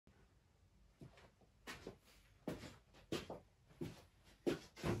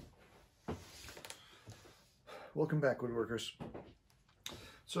Welcome back, woodworkers.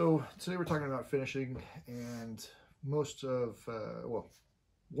 So today we're talking about finishing, and most of,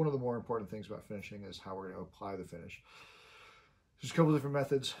 one of the more important things about finishing is how we're going to apply the finish. There's a couple different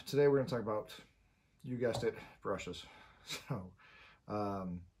methods. Today we're going to talk about, you guessed it, brushes. So, all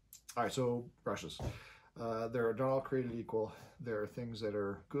right, so brushes. They're not all created equal. There are things that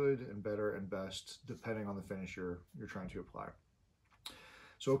are good and better and best depending on the finish you're trying to apply.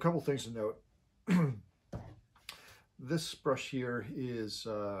 So a couple things to note. This brush here is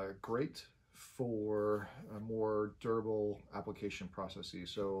great for more durable application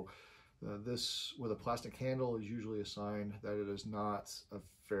processes. So this with a plastic handle is usually a sign that it is not a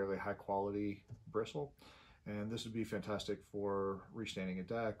fairly high quality bristle. And this would be fantastic for restaining a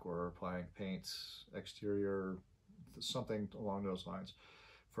deck or applying paint, exterior, something along those lines.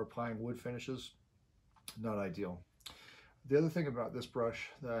 For applying wood finishes, not ideal. The other thing about this brush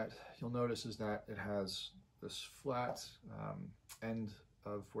that you'll notice is that it has this flat end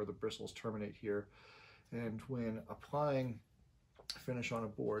of where the bristles terminate here. And when applying finish on a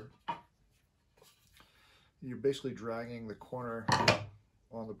board, you're basically dragging the corner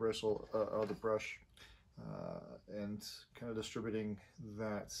on the bristle of the brush and kind of distributing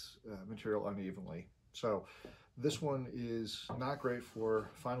that material unevenly. So this one is not great for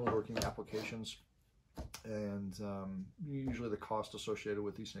fine woodworking applications, and usually the cost associated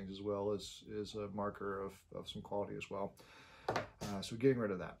with these things as well is a marker of some quality as well. So getting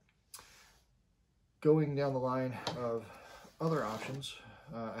rid of that. Going down the line of other options,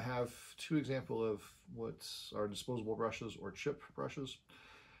 I have two examples of what are disposable brushes or chip brushes.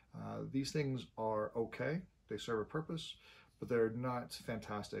 These things are okay, they serve a purpose, but they're not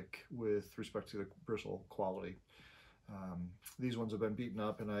fantastic with respect to the bristle quality. These ones have been beaten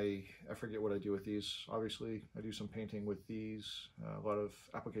up, and I forget what I do with these. Obviously, I do some painting with these, a lot of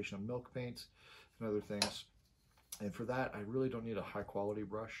application of milk paint and other things. And for that, I really don't need a high quality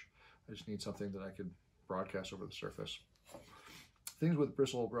brush. I just need something that I could broadcast over the surface. Things with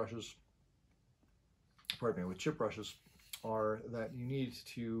bristle brushes, pardon me, with chip brushes, are that you need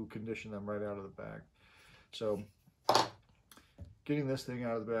to condition them right out of the bag. So getting this thing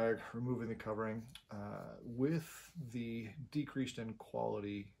out of the bag, removing the covering, with the decreased in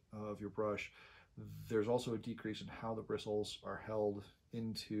quality of your brush, there's also a decrease in how the bristles are held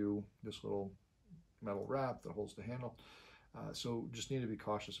into this little metal wrap that holds the handle. So just need to be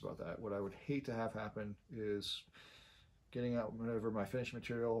cautious about that. What I would hate to have happen is getting out whatever my finish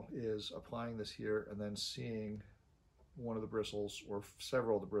material is, applying this here, and then seeing one of the bristles or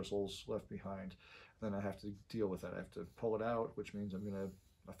several of the bristles left behind. Then I have to deal with that. I have to pull it out, which means I'm going to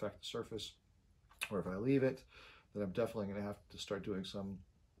affect the surface. Or if I leave it, then I'm definitely going to have to start doing some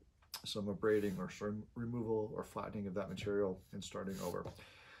abrading or some removal or flattening of that material and starting over.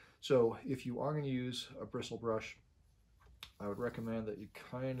 So if you are going to use a bristle brush, I would recommend that you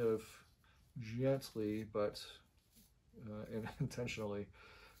kind of gently but intentionally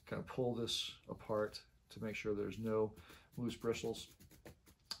kind of pull this apart to make sure there's no loose bristles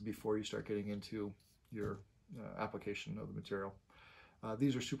before you start getting into your application of the material.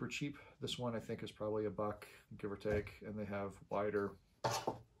 These are super cheap. This one I think is probably $1, give or take, and they have wider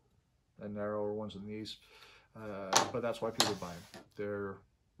and narrower ones than these, but that's why people buy them. They're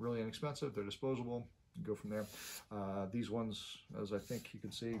really inexpensive, they're disposable, you go from there. These ones, as I think you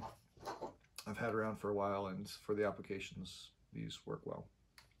can see, I've had around for a while, and for the applications, these work well.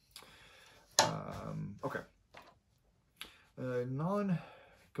 Okay.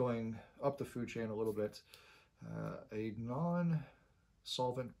 Going up the food chain a little bit, a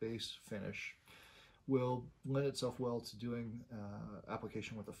non-solvent based finish will lend itself well to doing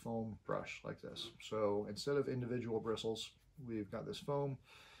application with a foam brush like this. So instead of individual bristles, we've got this foam,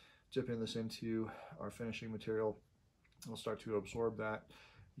 dipping this into our finishing material. We'll start to absorb that.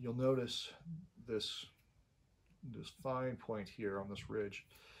 You'll notice this fine point here on this ridge.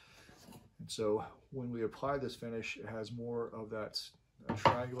 And so when we apply this finish, it has more of that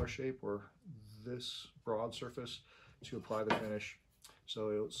triangular shape or this broad surface to apply the finish. So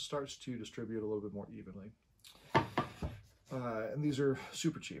it starts to distribute a little bit more evenly. And these are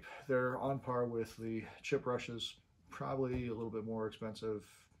super cheap. They're on par with the chip brushes, probably a little bit more expensive,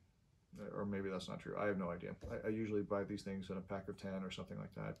 or maybe that's not true. I have no idea. I usually buy these things in a pack of 10 or something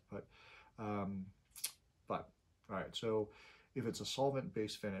like that. But all right, so if it's a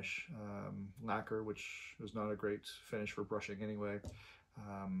solvent-based finish, lacquer, which is not a great finish for brushing anyway,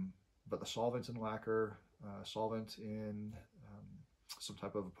 but the solvent in lacquer, solvent in some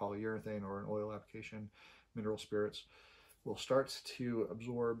type of a polyurethane or an oil application, mineral spirits, will start to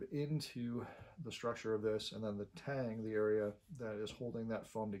absorb into the structure of this, and then the tang, the area that is holding that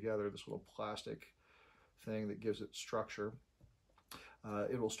foam together, this little plastic thing that gives it structure.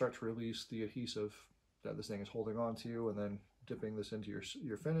 It will start to release the adhesive that this thing is holding on to, and then dipping this into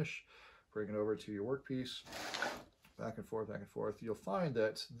your finish, bring it over to your workpiece, back and forth, you'll find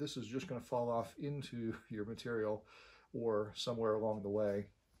that this is just going to fall off into your material or somewhere along the way,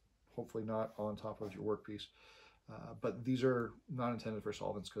 hopefully not on top of your workpiece. But these are not intended for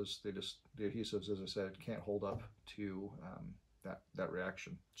solvents because the adhesives, as I said, can't hold up to that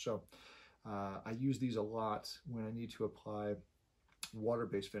reaction. So I use these a lot when I need to apply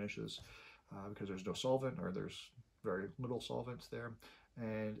water-based finishes because there's no solvent, or there's very little solvent there,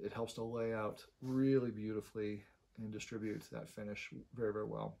 and it helps to lay out really beautifully and distribute that finish very, very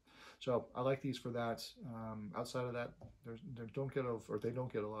well. So I like these for that. Outside of that, they don't get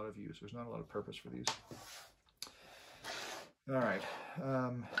a lot of use. There's not a lot of purpose for these. All right,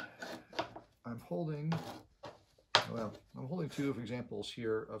 I'm holding two examples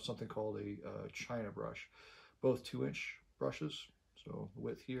here of something called a China brush, both 2-inch brushes. So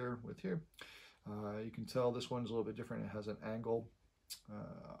width here, width here. You can tell this one's a little bit different. It has an angle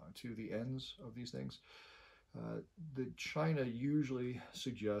to the ends of these things. The China usually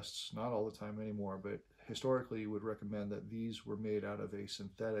suggests, not all the time anymore, but historically would recommend that these were made out of a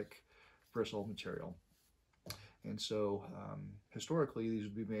synthetic bristle material. And so historically these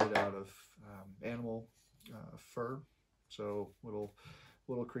would be made out of animal fur, so little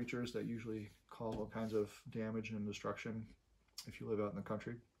creatures that usually cause all kinds of damage and destruction if you live out in the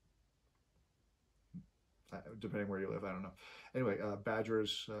country. Depending where you live, I don't know. Anyway,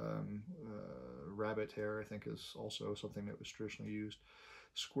 badgers, rabbit hair, I think, is also something that was traditionally used.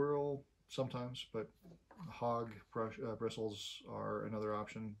 Squirrel sometimes, but hog bristles are another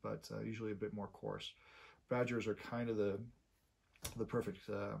option, but usually a bit more coarse. Badgers are kind of the perfect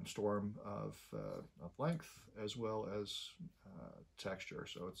storm of length as well as texture.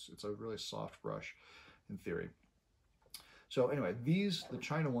 So it's a really soft brush in theory. So anyway, the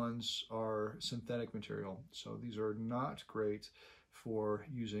China ones are synthetic material, so these are not great for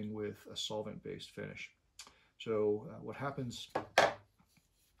using with a solvent-based finish. So what happens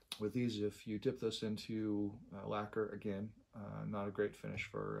with these, if you dip this into lacquer, again, not a great finish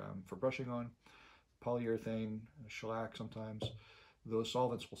for brushing on. Polyurethane, shellac sometimes, those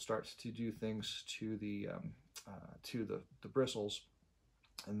solvents will start to do things to the bristles,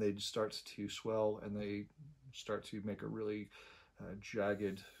 and they start to swell, and they start to make a really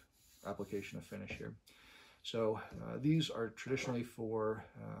jagged application of finish here. So these are traditionally for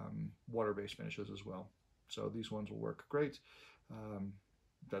water-based finishes as well. So these ones will work great.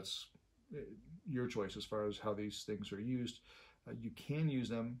 That's your choice as far as how these things are used. You can use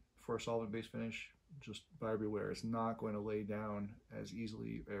them for a solvent-based finish. Just buyer beware, it's not going to lay down as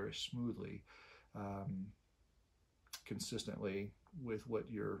easily or as smoothly, consistently with what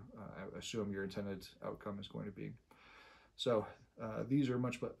I assume your intended outcome is going to be. So these are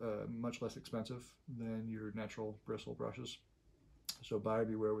much less expensive than your natural bristle brushes. So buyer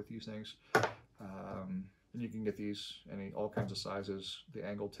beware with these things. And you can get these all kinds of sizes, the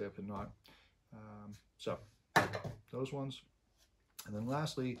angle tip and not. So those ones. And then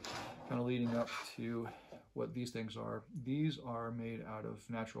lastly, kind of leading up to what these things are made out of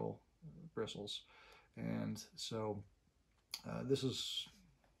natural bristles. And so this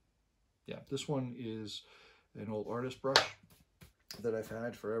one is an old artist brush that I've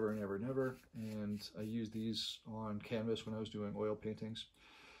had forever and ever and ever. And I used these on canvas when I was doing oil paintings.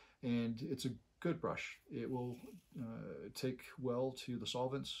 And it's a good brush. It will take well to the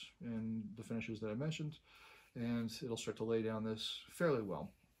solvents and the finishes that I mentioned, and it'll start to lay down this fairly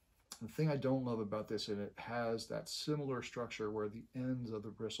well. The thing I don't love about this, and it has that similar structure where the ends of the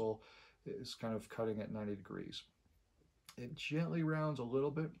bristle is kind of cutting at 90 degrees. It gently rounds a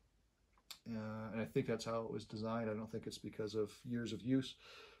little bit, and I think that's how it was designed. I don't think it's because of years of use,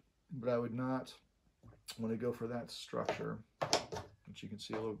 but I would not want to go for that structure, which you can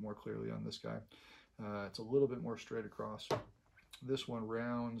see a little bit more clearly on this guy. It's a little bit more straight across. This one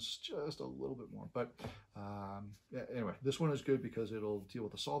rounds just a little bit more, but yeah, anyway, this one is good because it'll deal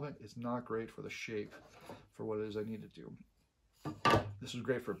with the solvent. It's not great for the shape for what it is I need to do. This is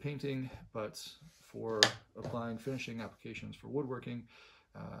great for painting, but for applying finishing applications for woodworking,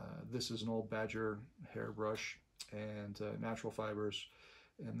 this is an old badger hair brush and natural fibers,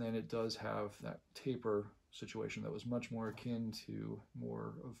 and then it does have that taper situation that was much more akin to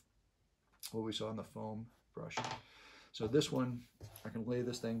more of what we saw in the foam brush. So this one, I can lay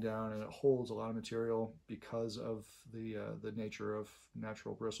this thing down and it holds a lot of material because of the nature of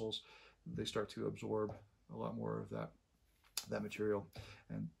natural bristles. They start to absorb a lot more of that material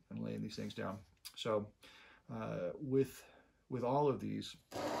and laying these things down. So with all of these,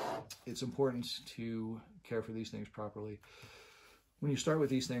 it's important to care for these things properly. When you start with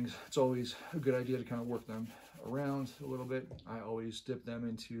these things, it's always a good idea to kind of work them around a little bit. I always dip them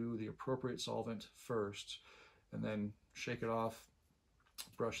into the appropriate solvent first, and then shake it off,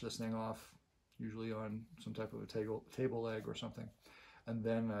 brush this thing off, usually on some type of a table leg or something, and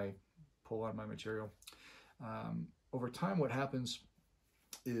then I pull on my material. Over time, what happens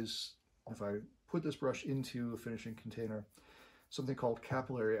is if I put this brush into a finishing container, something called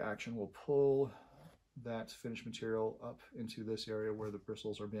capillary action will pull that finished material up into this area where the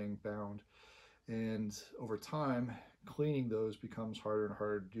bristles are being bound. And over time, cleaning those becomes harder and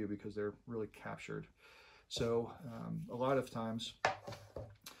harder to do because they're really captured. So a lot of times,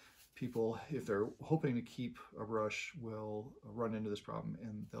 people, if they're hoping to keep a brush, will run into this problem,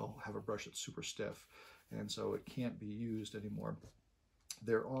 and they'll have a brush that's super stiff, and so it can't be used anymore.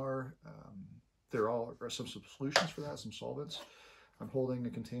 There are some solutions for that, some solvents. I'm holding a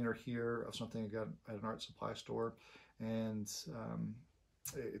container here of something I got at an art supply store, and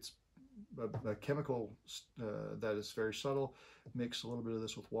it's a chemical that is very subtle. Mix a little bit of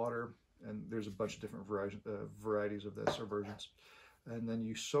this with water, and there's a bunch of different varieties of this, or versions. And then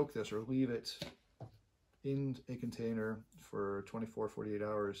you soak this or leave it in a container for 24, 48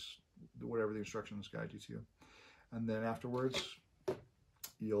 hours, whatever the instructions guide you to. And then afterwards,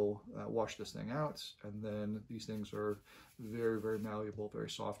 you'll wash this thing out, and then these things are very, very malleable, very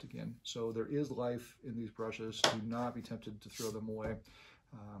soft again. So there is life in these brushes. Do not be tempted to throw them away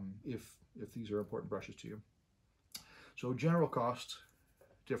if these are important brushes to you. So general cost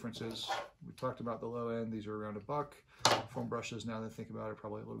differences, we talked about the low end. These are around $1. Foam brushes, now that I think about it,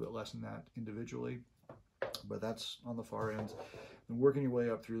 probably a little bit less than that individually, but that's on the far end. And working your way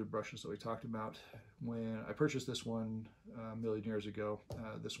up through the brushes that we talked about. When I purchased this one a million years ago,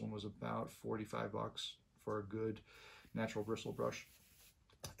 this one was about $45 for a good natural bristle brush,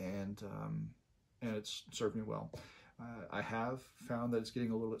 and it's served me well. I have found that it's getting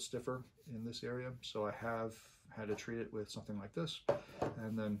a little bit stiffer in this area, so I have had to treat it with something like this,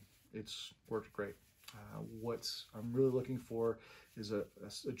 and then it's worked great. What I'm really looking for is a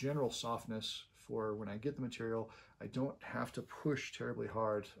general softness for when I get the material. I don't have to push terribly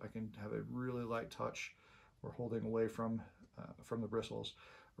hard. I can have a really light touch, or holding away from the bristles,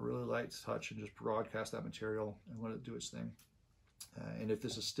 a really light touch, and just broadcast that material and let it do its thing. And if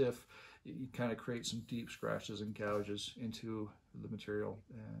this is stiff, you kind of create some deep scratches and gouges into the material,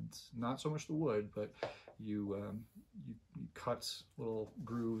 and not so much the wood, but you cut little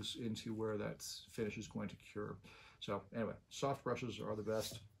grooves into where that finish is going to cure. So anyway, soft brushes are the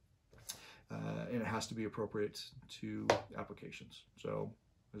best, and it has to be appropriate to applications. So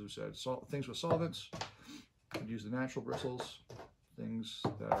as we said, things with solvents, we'd use the natural bristles. Things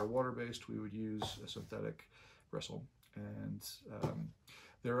that are water-based, we would use a synthetic bristle. And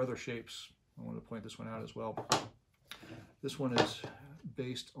there are other shapes. I want to point this one out as well. This one is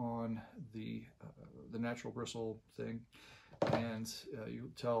based on the natural bristle thing, and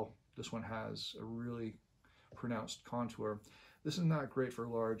you tell this one has a really pronounced contour. This is not great for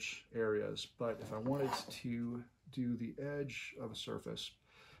large areas, but if I wanted to do the edge of a surface,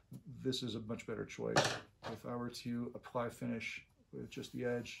 this is a much better choice. If I were to apply finish with just the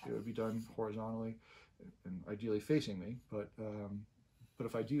edge, it would be done horizontally and ideally facing me, but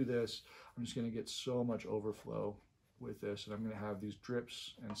if I do this, I'm just going to get so much overflow with this, and I'm going to have these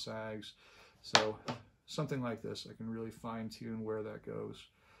drips and sags. So something like this, I can really fine tune where that goes.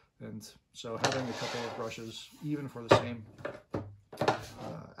 And so having a couple of brushes, even for the same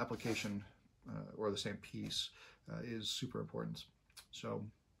application or the same piece, is super important. So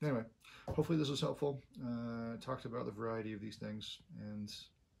anyway, hopefully this was helpful. Talked about the variety of these things, and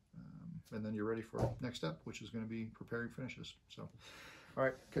then you're ready for next step, which is going to be preparing finishes. So, all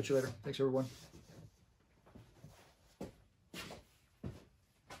right, catch you later. Thanks, everyone.